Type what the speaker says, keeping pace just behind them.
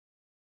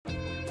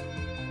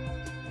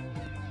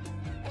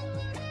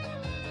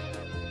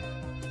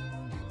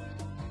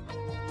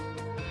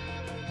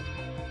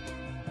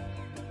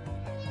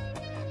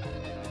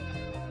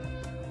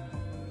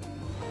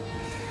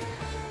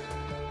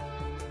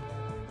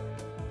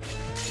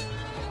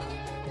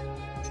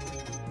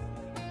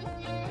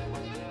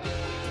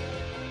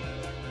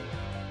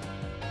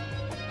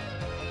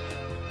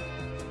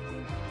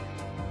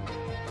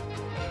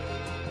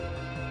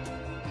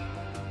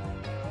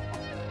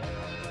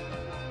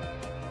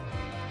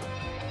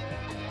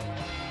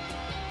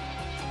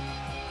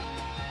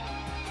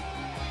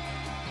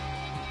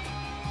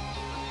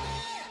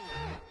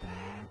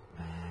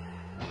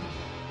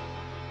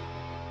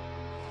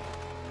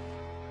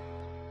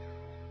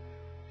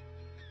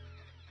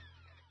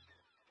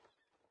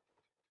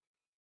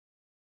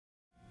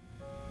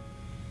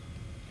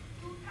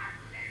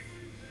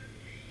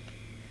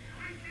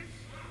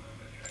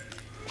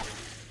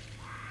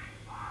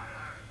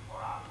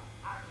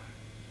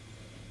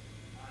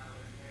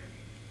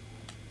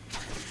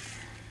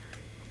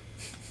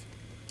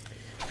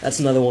That's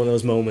another one of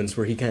those moments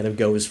where he kind of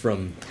goes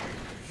from,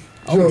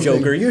 "Oh,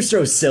 Joker, you're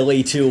so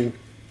silly," to,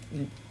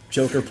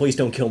 "Joker, please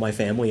don't kill my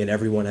family and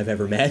everyone I've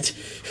ever met."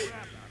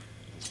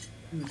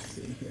 Let's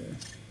see here.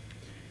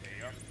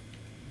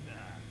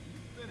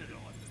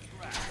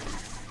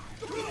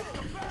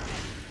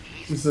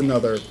 This is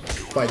another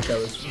fight that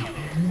was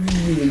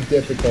really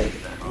difficult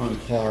on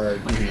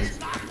hard.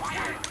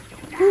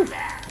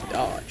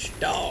 Dodge,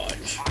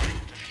 dodge.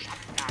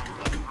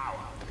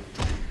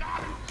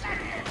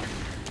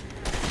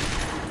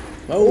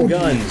 Oh,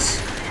 guns.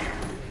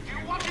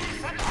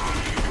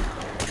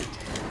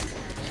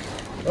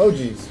 Oh,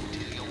 jeez.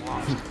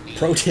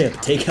 Pro tip,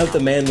 take out the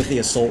man with the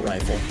assault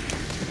rifle.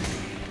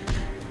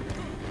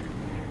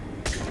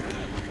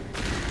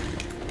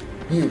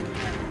 You.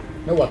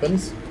 No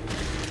weapons.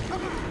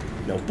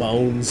 No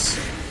bones.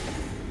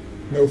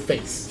 No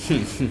face.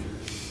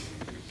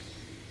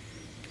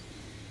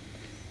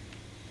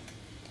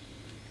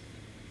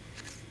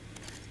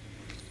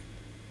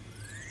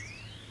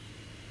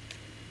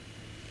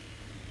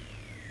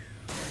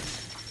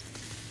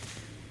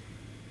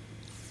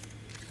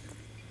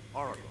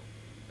 Oracle,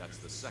 that's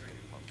the second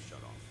pump shut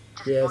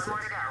off.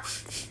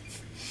 Yes.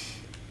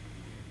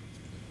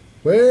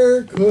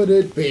 Where could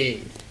it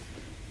be?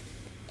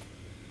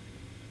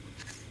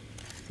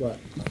 What?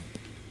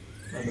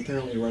 I'm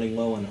apparently running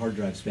low on hard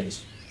drive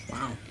space.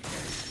 Wow.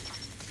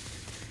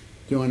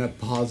 Do you want to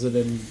pause it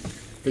and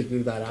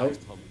figure that out?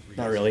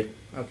 Not really.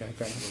 Okay,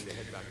 fair.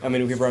 I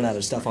mean, if we run out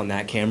of stuff on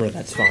that camera,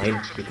 that's fine,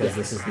 because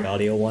this is the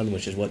audio one,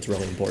 which is what's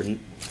really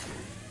important.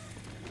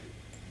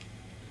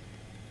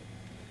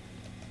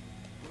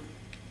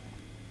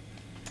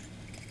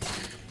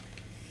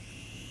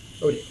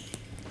 Oh dear.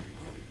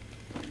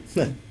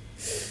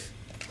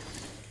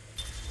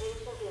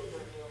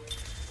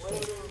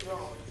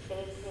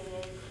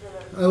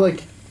 I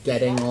like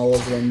getting all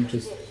of them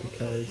just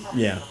because.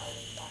 Yeah.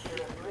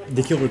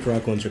 The Killer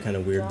Croc ones are kind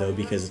of weird, though,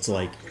 because it's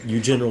like, you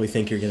generally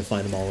think you're going to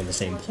find them all in the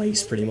same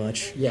place, pretty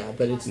much. Yeah,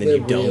 but it's And then they're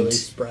you really don't.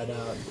 spread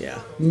out. Yeah.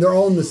 I mean, they're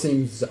all in the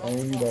same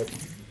zone, but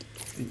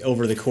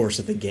Over the course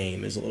of the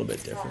game is a little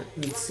bit different.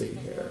 let's see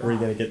here. Are you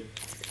going to get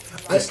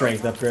a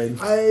strength upgrade?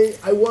 I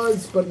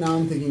was, but now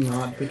I'm thinking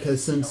not,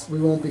 because since we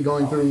won't be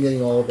going through and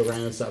getting all of the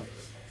random stuff,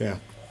 Yeah,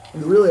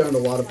 there really aren't a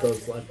lot of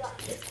those left to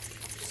pick.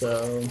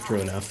 So, true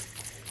enough.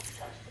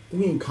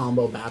 thinking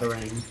combo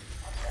battering.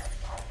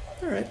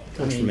 Alright,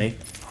 that's for me.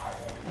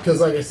 Because,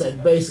 like I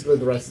said, basically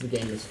the rest of the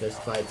game is fist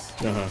fights.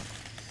 Uh-huh.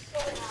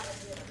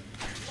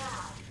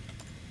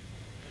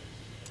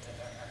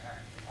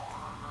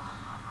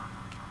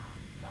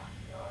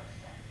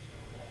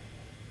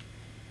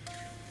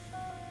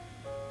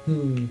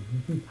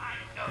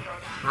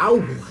 How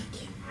will I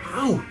get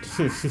out?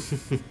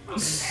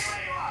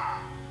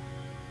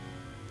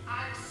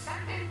 I'm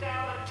sending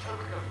down a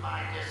token of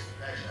my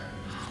displeasure.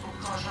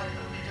 Because I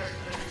really just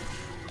didn't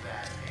do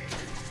that.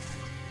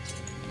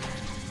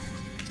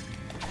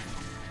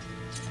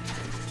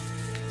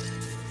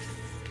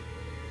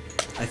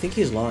 I think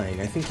he's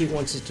lying. I think he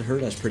wants it to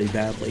hurt us pretty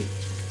badly.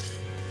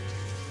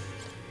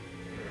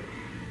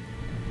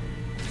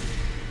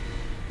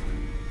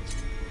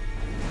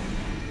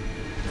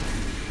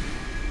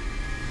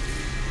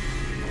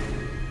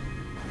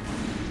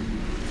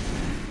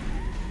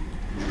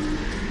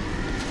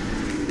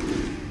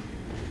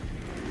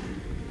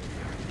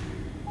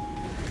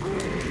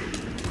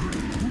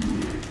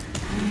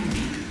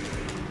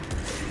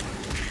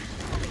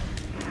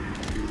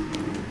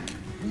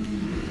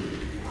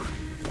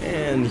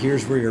 And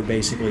here's where you're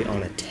basically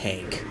on a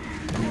tank.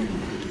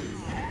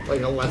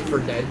 Like a Left 4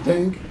 Dead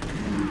tank?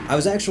 I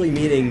was actually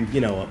meaning,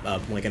 you know,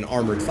 like an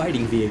armored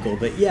fighting vehicle,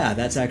 but yeah,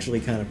 that's actually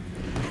kind of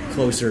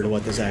closer to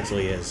what this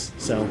actually is.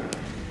 So,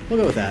 we'll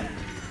go with that.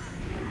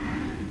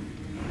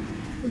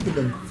 Look at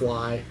them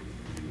fly.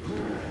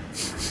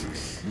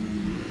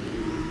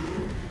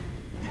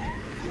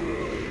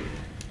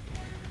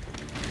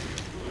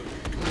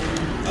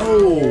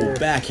 Oh,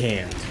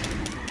 backhand.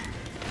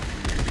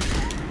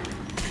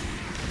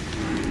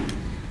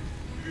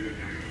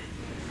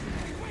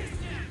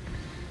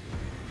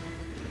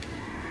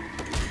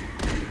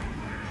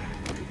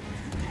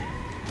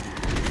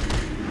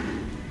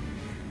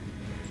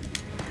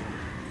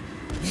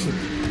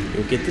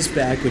 You'll get this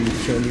back when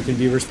you've shown you can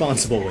be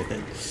responsible with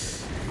it.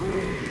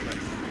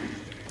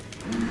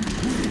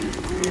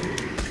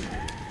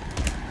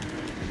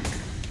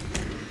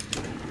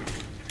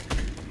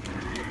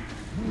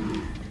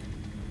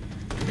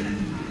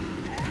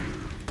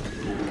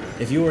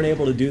 If you weren't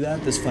able to do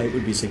that, this fight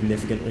would be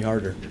significantly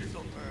harder.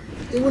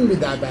 It wouldn't be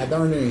that bad. There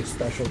aren't any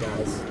special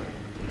guys.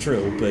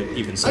 True, but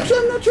even so. Actually,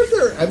 I'm not sure if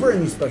there are ever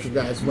any special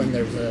guys when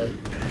there's a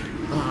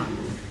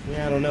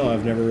Yeah, I don't know.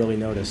 I've never really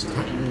noticed.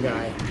 Titan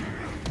guy.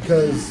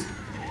 Because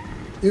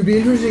it would be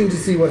interesting to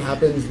see what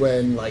happens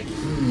when, like,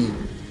 he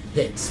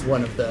hits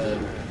one of the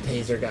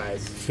taser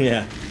guys.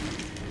 Yeah.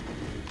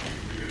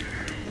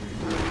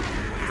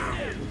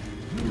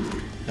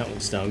 That one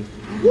stung.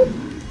 Whoop!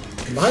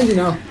 I'm behind you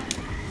now.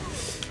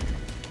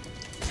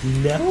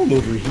 Now I'm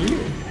over here.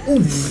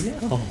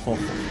 Oof. No.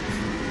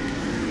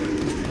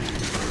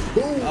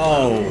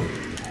 Oh.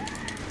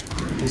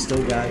 He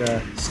still got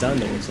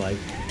stunned, it looks like.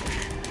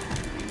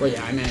 Well,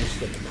 yeah, I managed to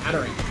get the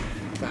battering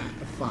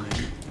fine.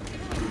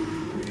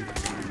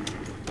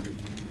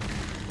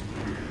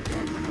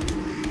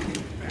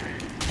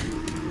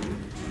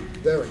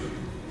 There we go.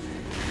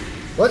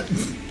 What?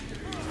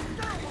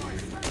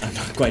 I'm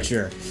not quite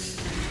sure.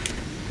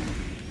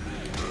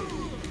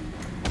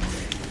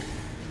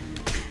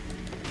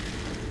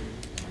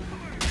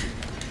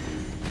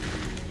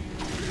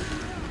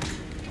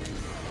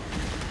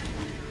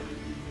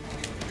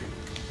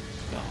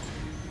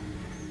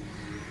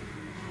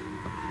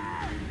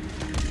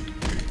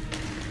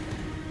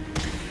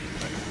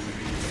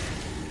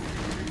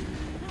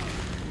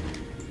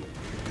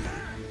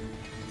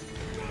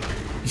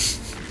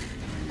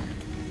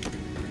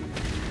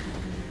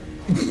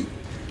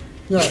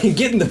 Yeah.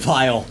 Get in the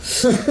pile.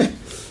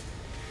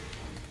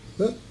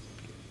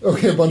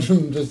 Okay, a bunch of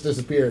them just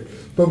disappeared.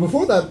 But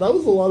before that, that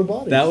was a lot of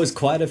bodies. That was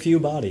quite a few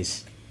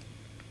bodies.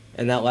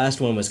 And that last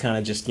one was kind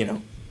of just,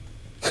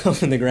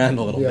 up in the ground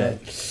a little bit.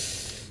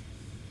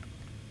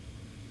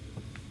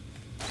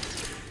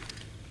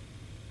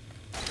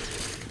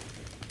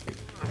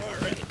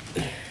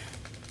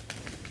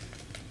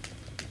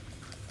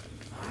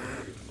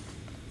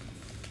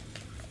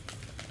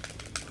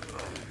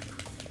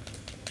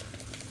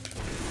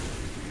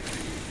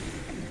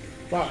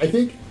 Wow, I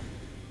think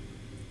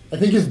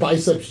his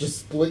biceps just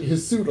split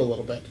his suit a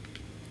little bit.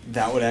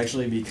 That would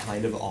actually be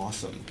kind of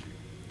awesome.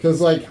 Because,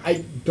 like,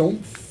 I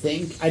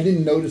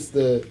didn't notice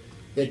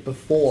it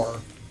before.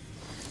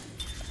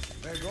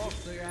 They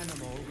dropped the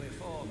animal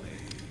before me,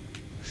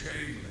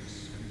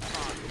 shameless and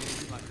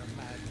barking like a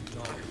mad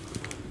dog.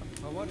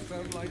 For what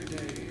felt like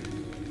days,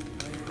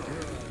 I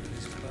endured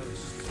his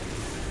boast.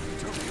 He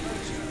took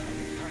pleasure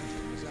in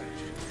counting his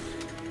actions,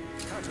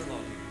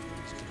 cataloguing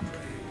his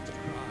depraved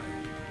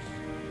crimes.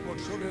 What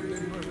should have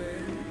been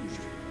revenge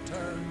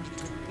turned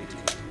to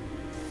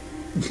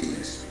pity.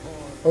 This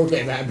poor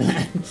Okay,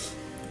 Batman.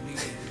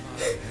 needed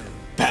my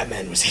help.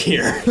 Batman was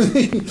here.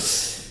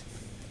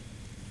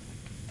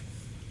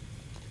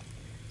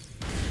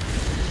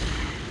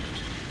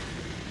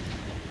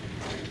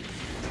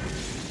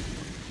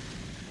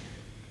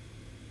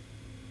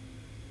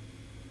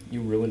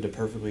 You ruined a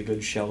perfectly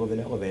good shell of an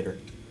elevator.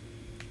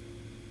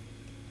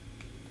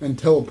 And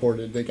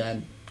teleported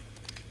again.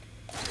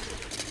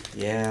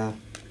 Yeah.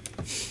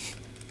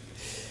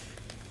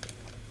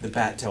 The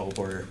Bat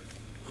Teleporter.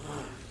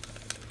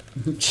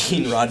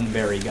 Gene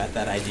Roddenberry got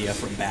that idea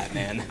from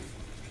Batman.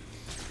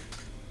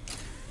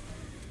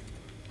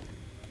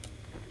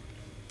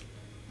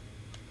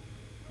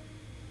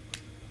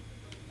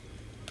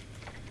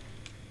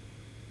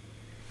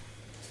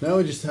 So now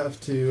we just have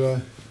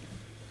to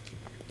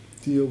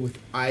deal with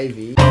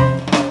Ivy.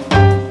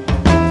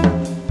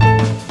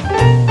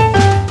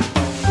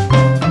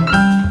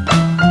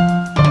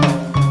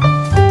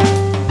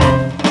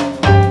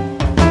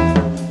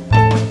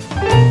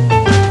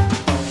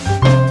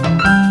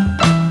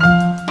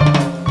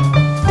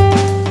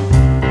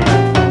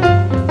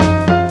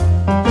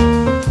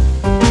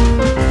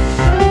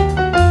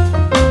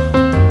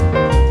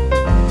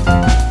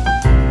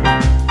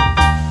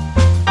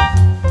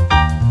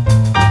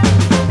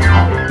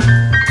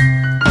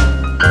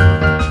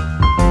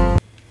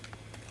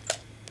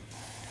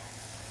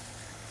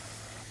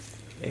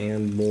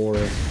 And more.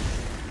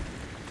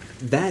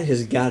 That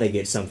has got to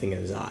get something in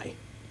his eye.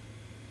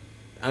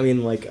 I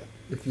mean, like,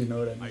 If you know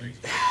what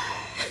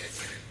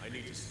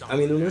I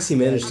mean. unless he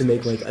managed to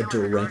make, like, a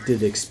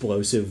directed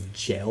explosive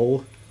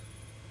gel,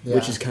 Yeah.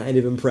 which is kind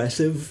of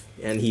impressive,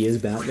 and he is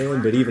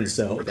Batman, but even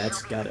so,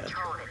 that's gotta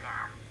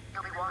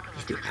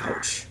just be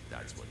ouch.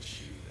 That's what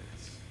she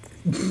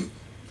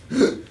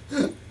thinks.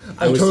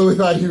 I was- totally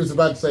thought he was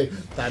about to say,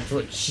 that's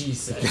what she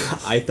said.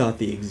 I thought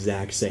the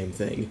exact same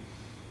thing,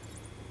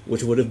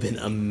 which would have been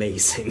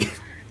amazing.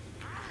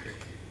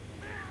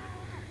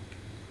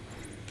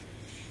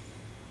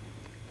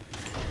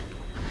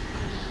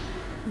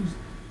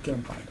 Gonna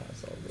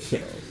bypass all this. Yeah.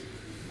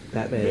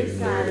 Batman This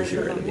side murders of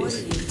your the what do you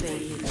enemies.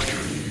 think you're doing,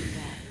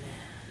 Batman?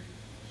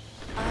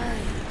 I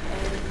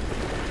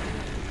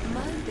am.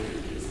 My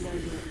babies know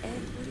your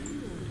every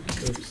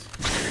move. Oops.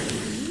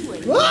 You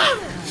ain't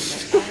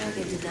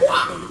arrogant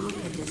enough that you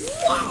can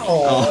decide.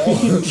 Oh,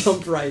 he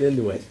jumped right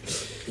into it.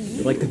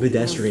 You're like the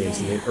pedestrians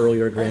in the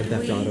earlier Grand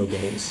Theft Auto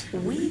games.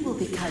 We will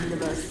become the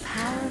most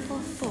powerful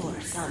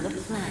force on the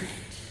planet.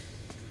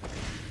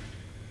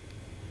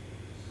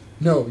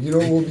 No, you know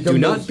what will become Do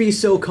not those- be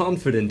so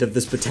confident of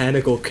this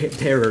botanical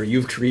terror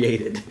you've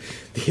created.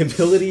 The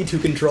ability to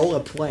control a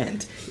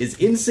plant is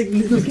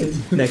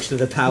insignificant next to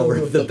the power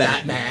of the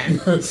Batman.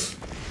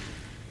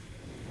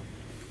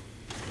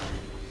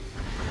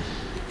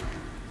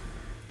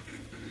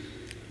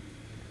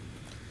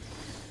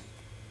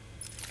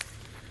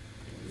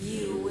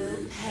 You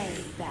will pay,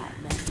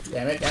 Batman.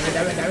 Damn it, damn it,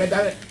 damn it, damn it,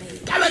 damn it!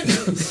 Damn it!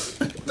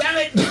 Damn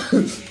it!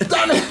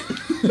 Damn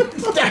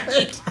it! Damn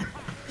it!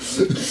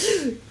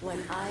 When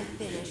I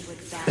finish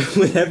with Batman,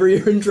 Whenever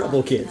you're in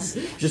trouble, kids,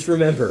 just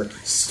remember,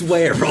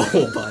 swear a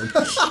whole bunch.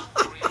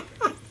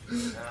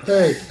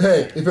 Hey,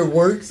 if it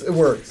works, it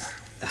works.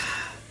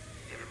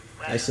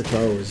 I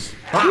suppose.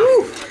 Ah!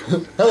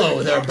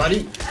 Hello there,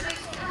 buddy.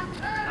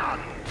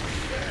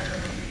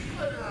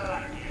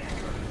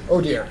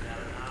 Oh dear.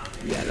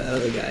 Yeah, the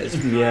other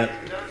guys. Yeah.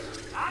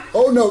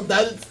 Oh no,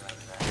 that is...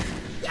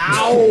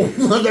 Ow!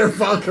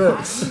 Motherfucker!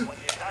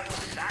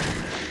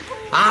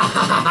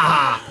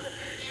 Ah!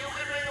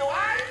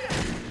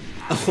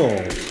 Oh.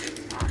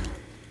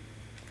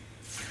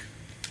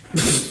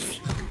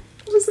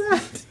 What was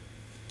that?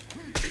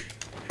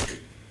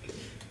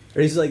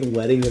 Or he's like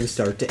letting him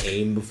start to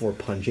aim before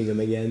punching him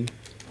again.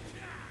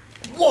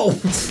 Whoa!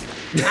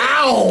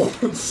 Ow!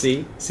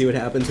 See? See what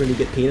happens when you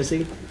get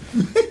penisy?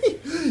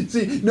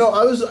 See, no,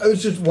 I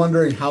was just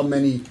wondering how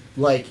many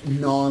like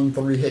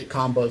non-3-hit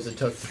combos it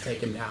took to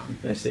take him down.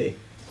 I see.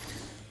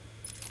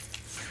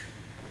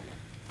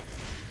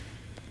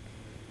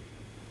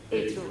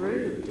 It's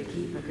rude to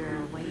keep a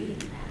girl waiting.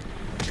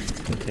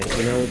 Okay,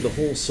 you know, the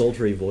whole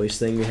sultry voice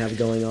thing we have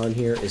going on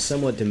here is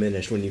somewhat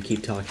diminished when you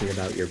keep talking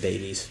about your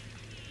babies.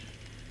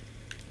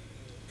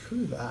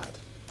 True that.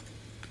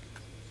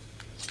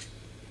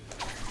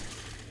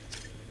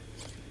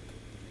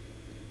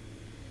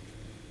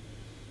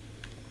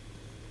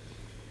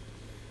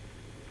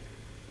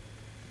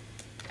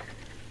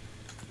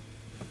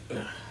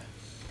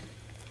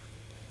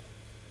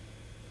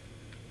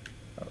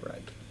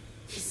 Alright.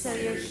 So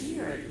you're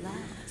here at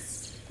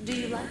last. Do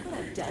you like what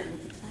I've done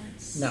with the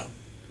place? No.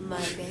 My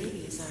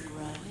babies are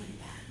growing,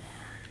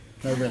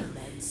 Batman. No, Come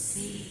and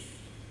see.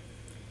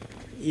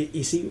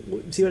 You see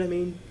what I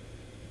mean?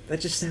 That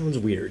just sounds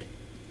weird.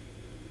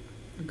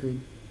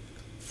 Agreed.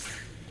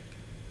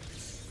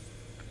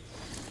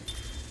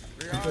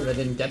 I I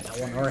didn't get that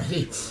one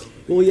already.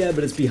 Well, yeah,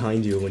 but it's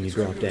behind you when you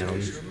drop down.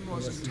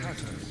 Was in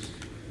tatters.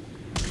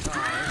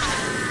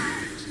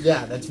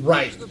 Yeah, that's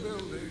right, The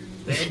building.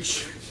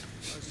 bitch.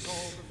 I saw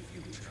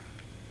the future.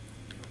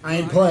 I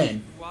ain't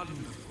playing.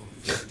 Wonderful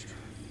future.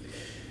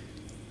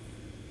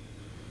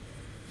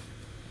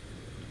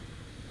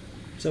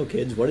 So,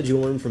 kids, what did you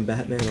learn from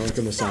Batman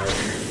Arkham Asylum?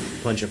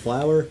 Punch a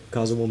flower,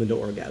 cause a woman to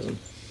orgasm.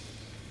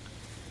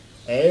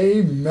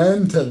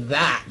 Amen to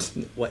that.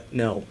 What?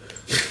 No.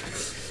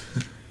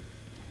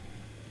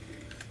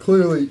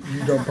 Clearly,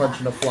 you don't punch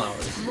enough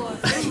flowers. More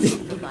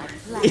food for my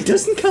plan. It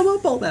doesn't come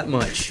up all that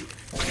much.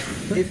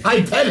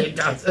 I bet it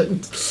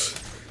doesn't.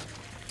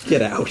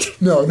 Get out.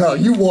 No,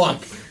 you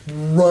walk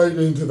right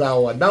into that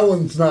one. That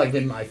one's not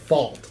even my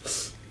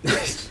fault.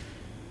 It's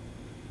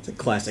a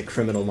classic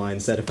criminal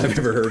mindset if I've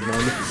ever heard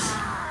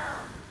one.